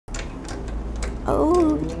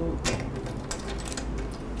Oh.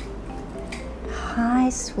 Hi,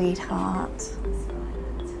 sweetheart.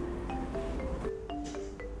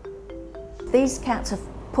 These cats have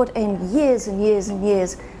put in years and years and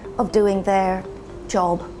years of doing their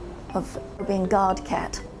job of being guard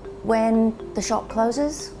cat. When the shop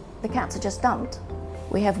closes, the cats are just dumped.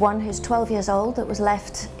 We have one who's 12 years old that was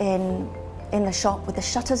left in the shop with the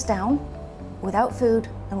shutters down, without food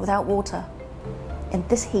and without water, in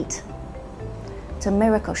this heat. It's a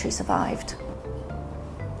miracle she survived.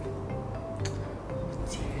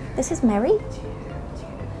 This is Mary.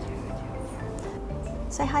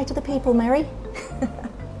 Say hi to the people, Mary.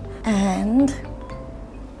 And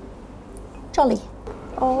Jolly.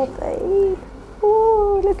 Oh, babe.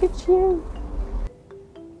 Oh, look at you.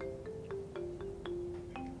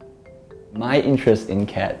 My interest in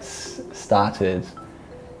cats started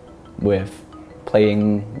with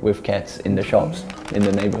playing with cats in the shops in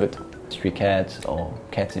the neighborhood. Street cats or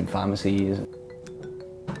cats in pharmacies.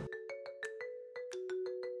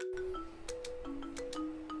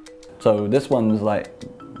 So this one's like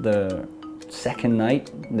the second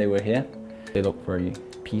night they were here. They look very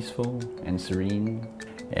peaceful and serene.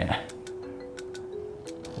 Yeah.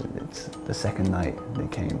 It's the second night they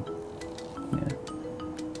came. Yeah.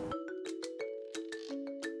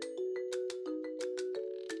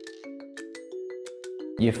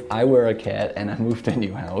 If I were a cat and I moved to a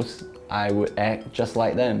new house, I would act just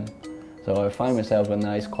like them. So I find myself a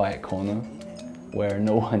nice quiet corner where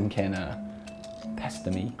no one can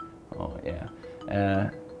pester me. Oh yeah.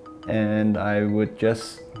 And I would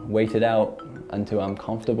just wait it out until I'm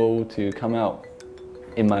comfortable to come out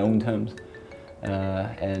in my own terms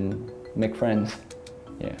and make friends.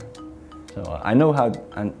 Yeah. So I know how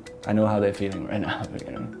they're feeling right now,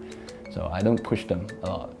 you know. So I don't push them a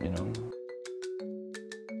lot, you know.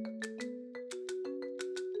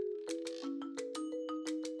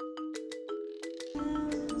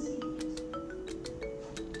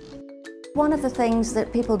 One of the things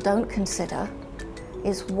that people don't consider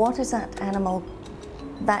is what is that animal,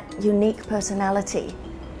 that unique personality,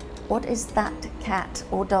 what is that cat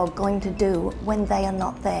or dog going to do when they are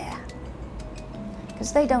not there?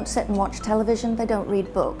 Because they don't sit and watch television, they don't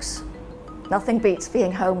read books. Nothing beats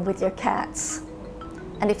being home with your cats.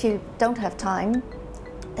 And if you don't have time,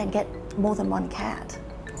 then get more than one cat.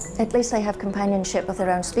 At least they have companionship of their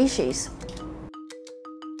own species.